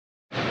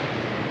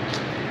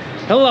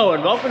Hello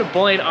and welcome to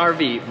Bowling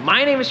RV.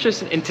 My name is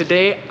Tristan and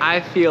today I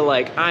feel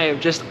like I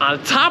am just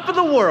on top of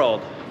the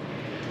world.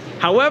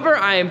 However,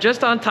 I am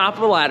just on top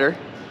of a ladder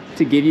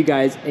to give you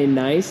guys a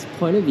nice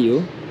point of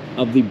view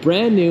of the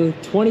brand new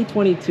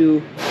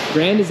 2022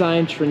 Grand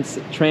Design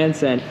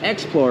Transcend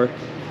Explorer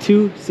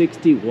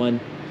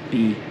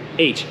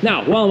 261BH.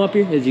 Now, while I'm up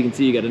here, as you can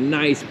see, you got a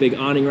nice big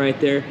awning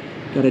right there.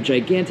 Got a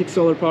gigantic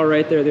solar power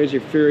right there. There's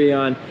your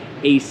Furrion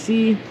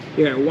AC.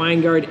 You're at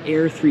Winegard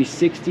Air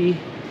 360.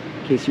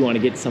 In case you want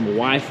to get some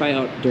Wi-Fi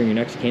out during your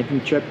next camping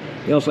trip.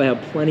 You also have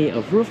plenty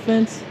of roof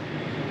vents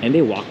and a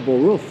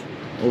walkable roof.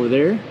 Over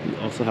there, you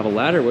also have a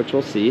ladder, which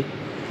we'll see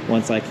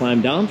once I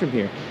climb down from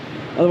here.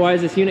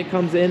 Otherwise, this unit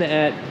comes in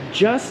at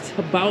just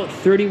about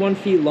 31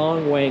 feet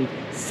long, weighing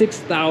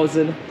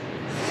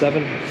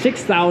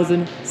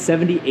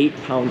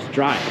 6,078 pounds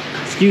dry.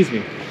 Excuse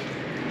me.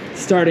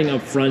 Starting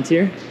up front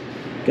here,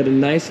 got a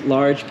nice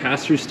large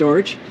pass-through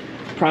storage,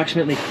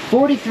 approximately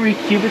 43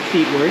 cubic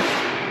feet worth.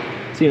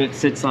 This unit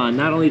sits on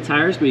not only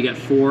tires, but you got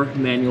 4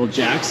 manual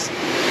jacks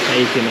that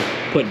you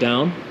can put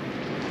down.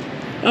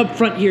 Up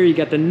front here, you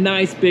got the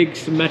nice big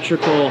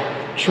symmetrical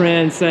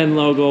Transcend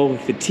logo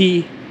with the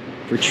T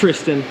for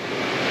Tristan.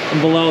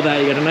 And below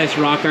that, you got a nice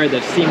rock art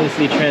that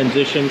seamlessly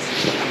transitions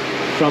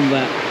from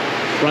that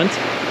front.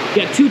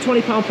 You got 2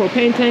 20-pound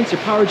propane tanks,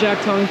 your power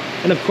jack tongue,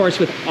 and of course,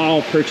 with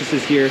all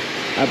purchases here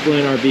at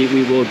Bunk RV,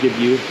 we will give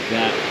you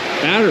that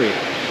battery.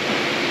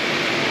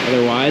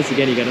 Otherwise,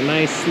 again, you got a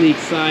nice sleek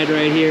side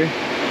right here.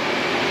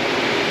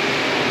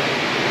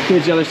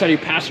 Here's the other side of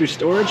your pass-through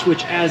storage,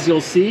 which, as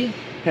you'll see,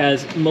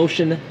 has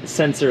motion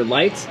sensor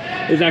lights.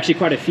 There's actually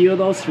quite a few of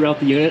those throughout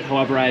the unit.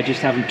 However, I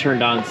just have them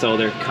turned on so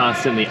they're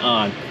constantly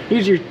on.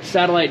 Here's your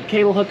satellite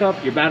cable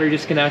hookup, your battery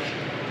disconnect,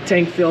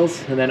 tank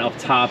fills, and then up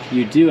top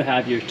you do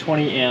have your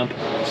 20 amp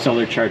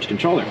solar charge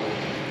controller.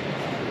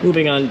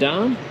 Moving on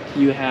down,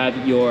 you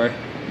have your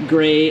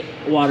gray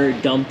water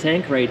dump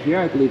tank right here.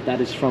 I believe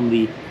that is from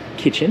the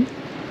kitchen.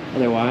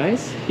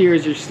 Otherwise,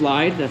 here's your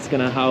slide that's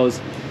going to house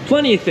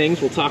plenty of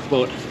things we'll talk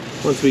about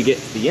once we get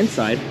to the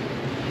inside.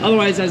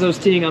 Otherwise, as I was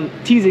teasing on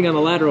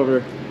the ladder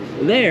over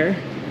there,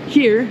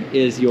 here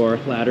is your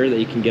ladder that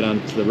you can get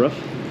onto the roof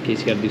in case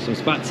you got to do some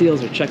spot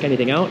seals or check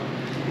anything out.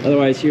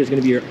 Otherwise, here's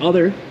going to be your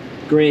other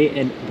gray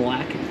and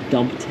black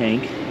dump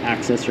tank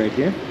access right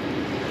here.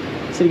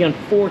 Sitting on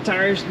 4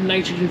 tires,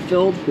 nitrogen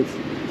filled with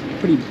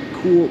pretty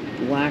cool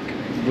black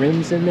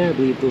rims in there. I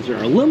believe those are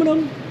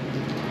aluminum.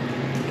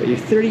 Got your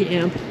 30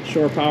 amp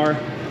shore power.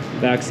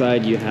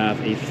 Backside, you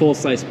have a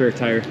full-size spare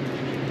tire,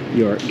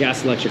 your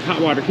gas electric hot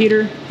water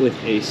heater with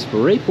a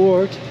spray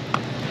port,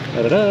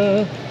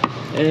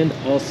 and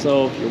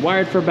also you're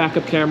wired for a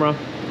backup camera.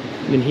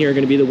 And then here are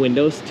going to be the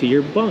windows to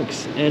your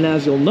bunks. And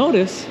as you'll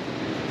notice,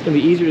 it's going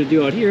to be easier to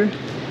do out here.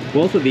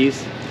 Both of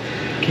these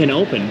can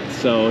open,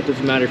 so it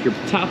doesn't matter if you're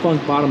top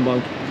bunk, bottom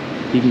bunk,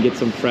 you can get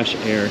some fresh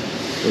air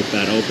with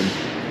that open.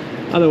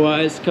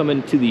 Otherwise,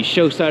 coming to the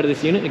show side of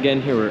this unit,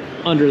 again, here we're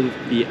under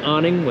the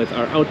awning with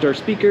our outdoor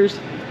speakers,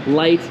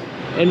 light,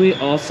 and we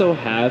also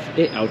have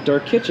an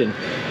outdoor kitchen.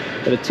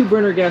 Got a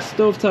 2-burner gas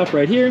stovetop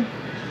right here,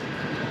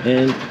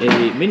 and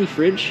a mini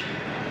fridge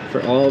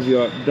for all of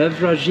your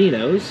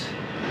beveraginos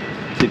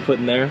to put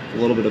in there. A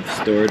little bit of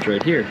storage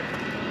right here.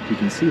 You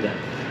can see that.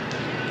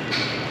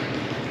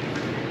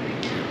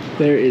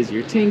 There is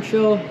your tank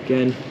fill.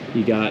 Again,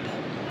 you got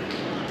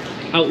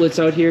outlets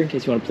out here in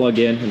case you want to plug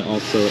in, and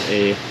also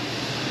a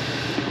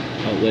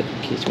outlet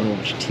in case you want to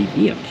watch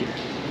TV up here.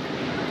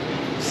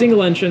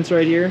 Single entrance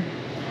right here.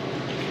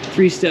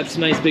 3 steps,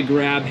 nice big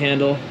grab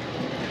handle.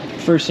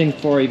 First thing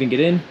before I even get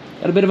in,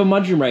 got a bit of a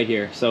mudroom right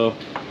here. So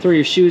throw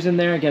your shoes in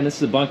there. Again, this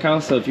is a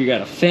bunkhouse, so if you got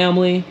a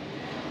family,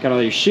 got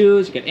all your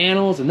shoes, you got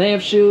animals and they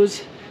have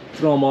shoes,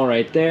 throw them all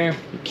right there.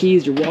 Your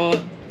keys, your wallet,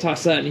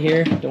 toss that in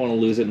here. Don't want to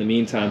lose it in the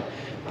meantime.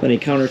 Plenty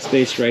of counter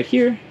space right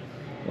here.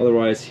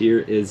 Otherwise, here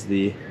is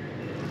the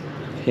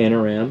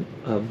panorama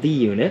of the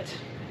unit.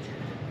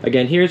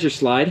 Again, here's your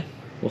slide.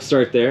 We'll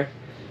start there.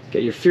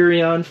 Get your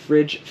Furrion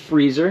fridge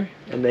freezer,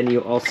 and then you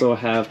also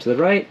have to the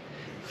right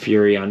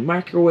Furrion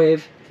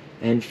microwave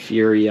and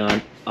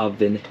Furrion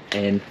oven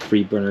and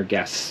 3-burner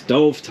gas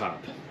stovetop.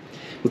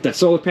 With that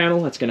solar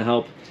panel, that's going to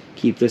help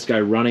keep this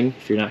guy running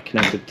if you're not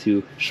connected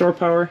to shore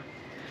power.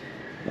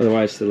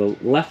 Otherwise, to the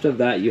left of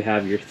that, you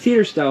have your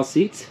theater style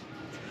seats.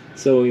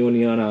 So when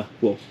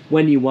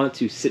you want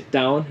to sit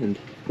down and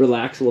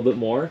relax a little bit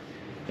more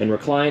and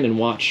recline and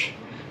watch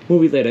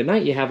movies late at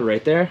night, you have it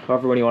right there.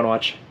 However, when you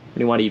want to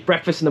eat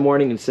breakfast in the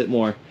morning and sit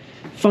more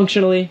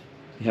functionally,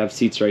 you have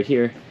seats right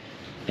here.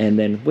 And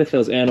then with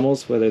those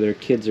animals, whether they're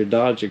kids or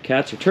dogs or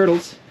cats or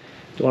turtles,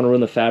 if you want to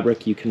ruin the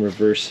fabric, you can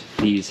reverse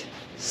these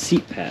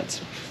seat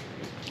pads.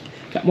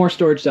 Got more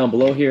storage down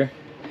below here.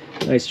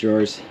 Nice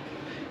drawers.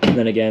 And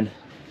then again,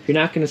 if you're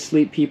not going to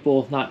sleep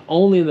people not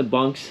only in the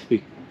bunks, but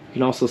you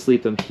can also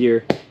sleep them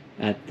here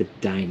at the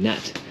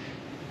dinette.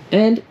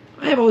 And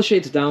I have all the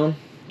shades down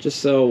just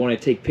so when I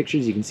take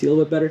pictures you can see a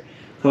little bit better.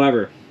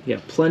 However, you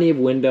have plenty of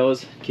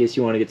windows in case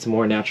you want to get some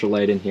more natural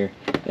light in here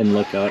and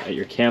look out at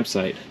your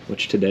campsite,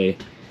 which today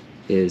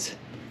is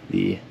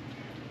the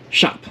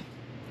shop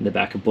in the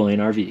back of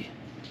Bullion RV.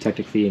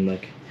 Technically in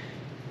like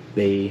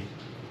bay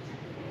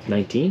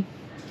 19,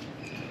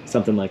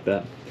 something like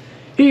that.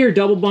 Here are your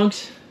double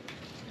bunks.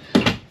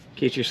 In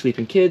case you're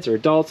sleeping kids or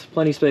adults,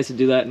 plenty of space to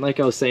do that. And like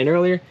I was saying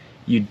earlier,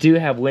 you do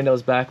have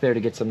windows back there to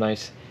get some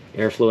nice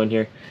airflow in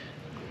here.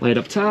 Light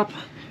up top,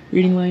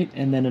 reading light,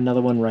 and then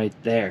another one right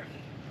there.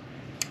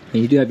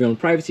 And you do have your own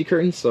privacy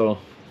curtains, so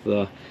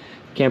the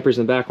campers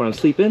in the back want to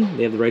sleep in,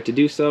 they have the right to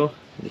do so.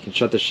 You can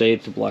shut the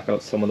shade to block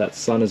out some of that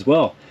sun as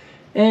well.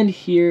 And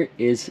here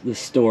is the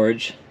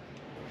storage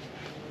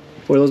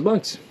for those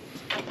bunks.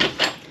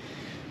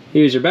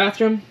 Here's your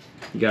bathroom.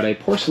 You got a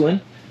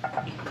porcelain.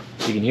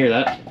 You can hear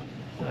that.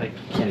 I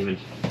can't even.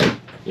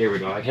 Here we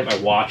go. I hit my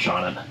watch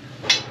on it.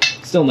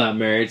 Still not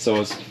married,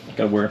 so it's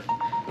gotta wear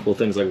cool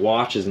things like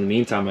watches in the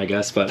meantime, I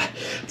guess. But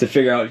to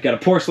figure out, you've got a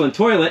porcelain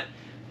toilet.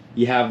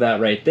 You have that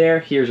right there.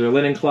 Here's your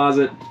linen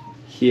closet.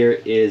 Here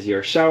is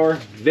your shower.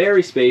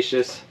 Very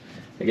spacious.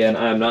 Again,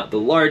 I'm not the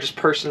largest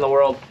person in the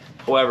world.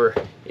 However,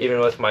 even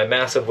with my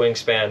massive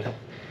wingspan,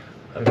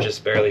 I'm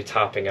just barely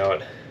topping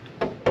out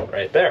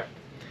right there.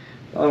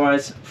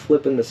 Otherwise,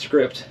 flipping the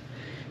script,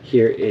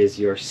 here is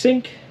your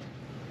sink.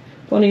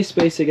 Plenty of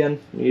space again,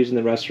 you're using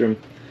the restroom.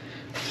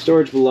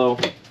 Storage below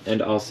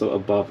and also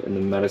above in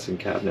the medicine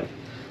cabinet.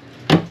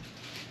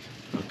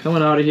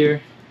 Coming out of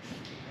here,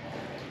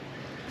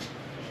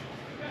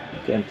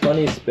 again,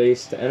 plenty of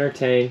space to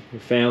entertain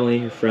your family,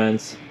 your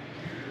friends.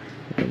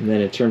 And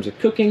then in terms of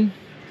cooking,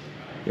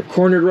 you're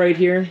cornered right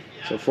here.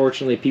 So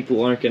fortunately,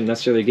 people aren't going to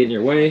necessarily get in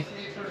your way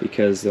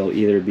because they'll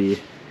either be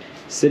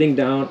sitting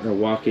down or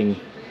walking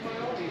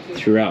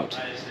throughout.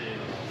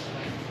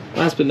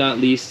 Last but not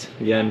least,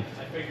 again,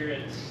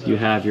 you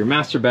have your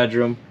master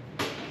bedroom.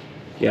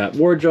 You got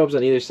wardrobes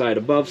on either side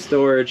above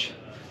storage,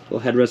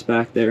 little headrest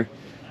back there.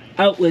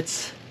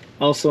 Outlets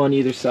also on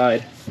either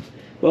side.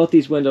 Both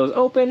these windows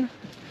open,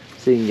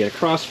 so you can get a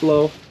cross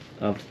flow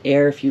of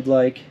air if you'd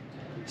like.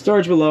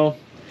 Storage below.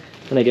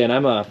 And again,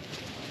 I'm a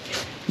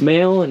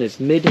male in his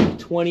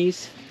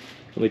mid-20s.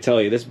 Let me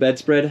tell you, this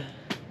bedspread,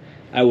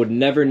 I would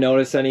never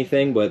notice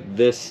anything, but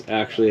this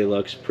actually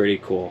looks pretty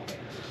cool.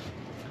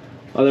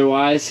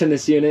 Otherwise, in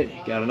this unit,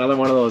 you got another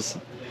one of those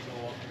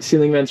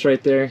ceiling vents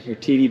right there, your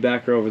TV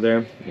backer over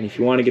there, and if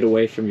you want to get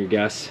away from your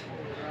guests,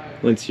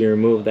 once you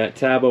remove that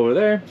tab over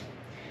there,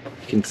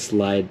 you can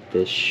slide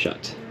this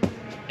shut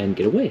and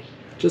get away,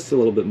 just a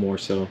little bit more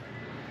so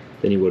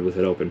than you would with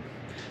it open.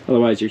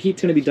 Otherwise, your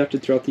heat's going to be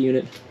ducted throughout the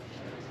unit,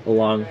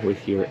 along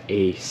with your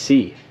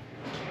AC.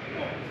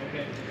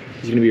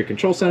 This is going to be your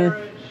control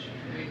center.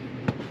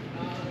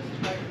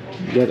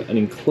 You have an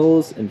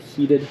enclosed and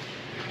heated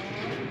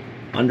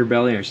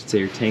underbelly, or I should say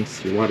your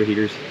tanks, your water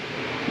heaters.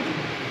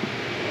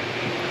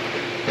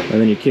 And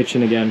then your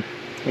kitchen again.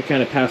 I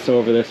kind of passed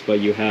over this, but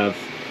you have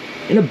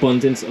an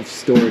abundance of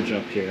storage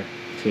up here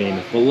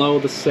between below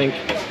the sink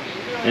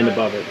and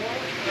above it.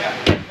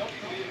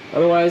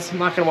 Otherwise, I'm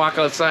not going to walk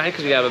outside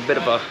because we have a bit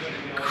of a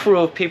crew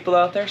of people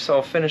out there, so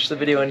I'll finish the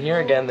video in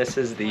here. Again, this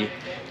is the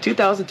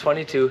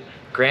 2022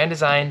 Grand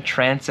Design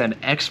Transcend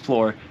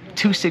Explorer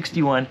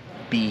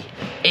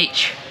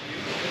 261BH.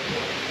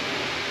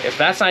 If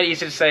that's not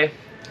easy to say,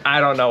 I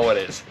don't know what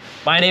is.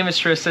 My name is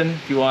Tristan.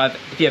 If you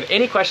have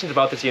any questions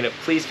about this unit,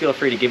 please feel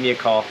free to give me a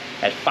call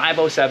at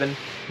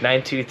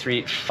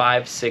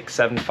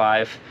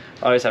 507-923-5675.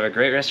 Always have a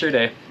great rest of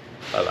your day.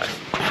 Bye-bye.